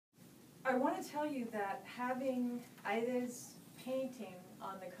I want to tell you that having Aydee's painting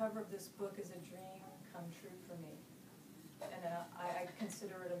on the cover of this book is a dream come true for me, and I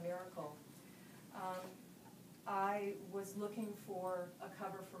consider it a miracle. I was looking for a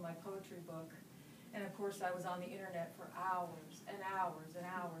cover for my poetry book, and of course I was on the internet for hours and hours and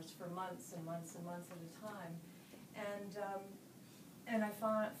hours, for months and months and months at a time, and I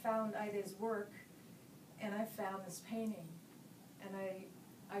found Aydee's work, and I found this painting, and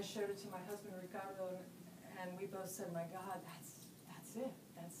I showed it to my husband Ricardo, and we both said, "My God, that's it,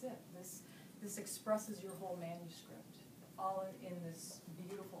 that's it. This expresses your whole manuscript, all in this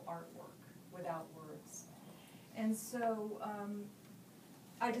beautiful artwork without words." And so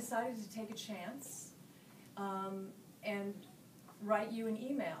I decided to take a chance and write you an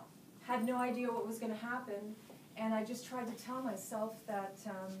email. Had no idea what was going to happen, and I just tried to tell myself that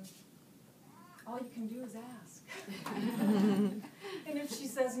all you can do is ask. And if she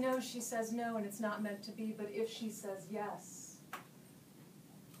says no, she says no, and it's not meant to be. But if she says yes,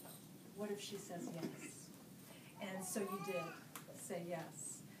 what if she says yes? And so you did say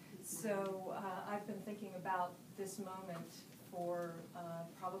yes. So I've been thinking about this moment for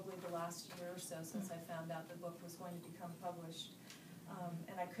probably the last year or so, since I found out the book was going to become published,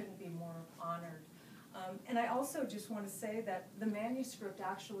 and I couldn't be more honored. And I also just want to say that the manuscript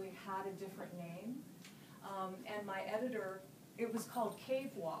actually had a different name, and my editor, it was called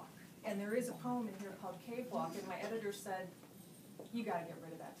Cave Walk, and there is a poem in here called Cave Walk, and my editor said, "You got to get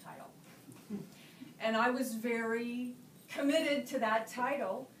rid of that title." And I was very committed to that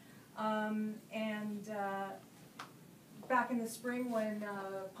title, and back in the spring when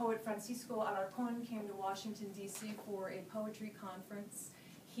poet Francisco Alarcón came to Washington, D.C. for a poetry conference,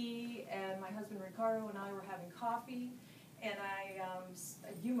 he and my husband Ricardo and I were having coffee, and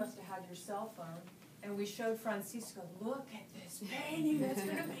you must have had your cell phone, and we showed Francisco, "Look at this painting that's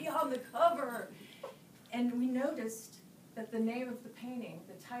going to be on the cover." And we noticed that the name of the painting,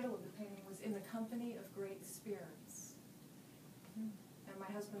 the title of the painting, was "In the Company of Great Spirits." And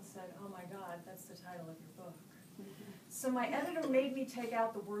my husband said, "Oh my God, that's the title of your book." So my editor made me take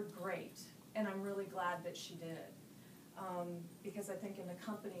out the word "great," and I'm really glad that she did. Because I think "In the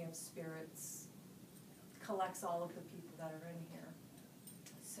Company of Spirits" collects all of the people that are in here.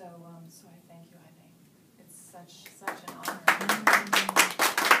 So I thank you, Aydee. It's such an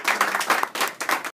honor.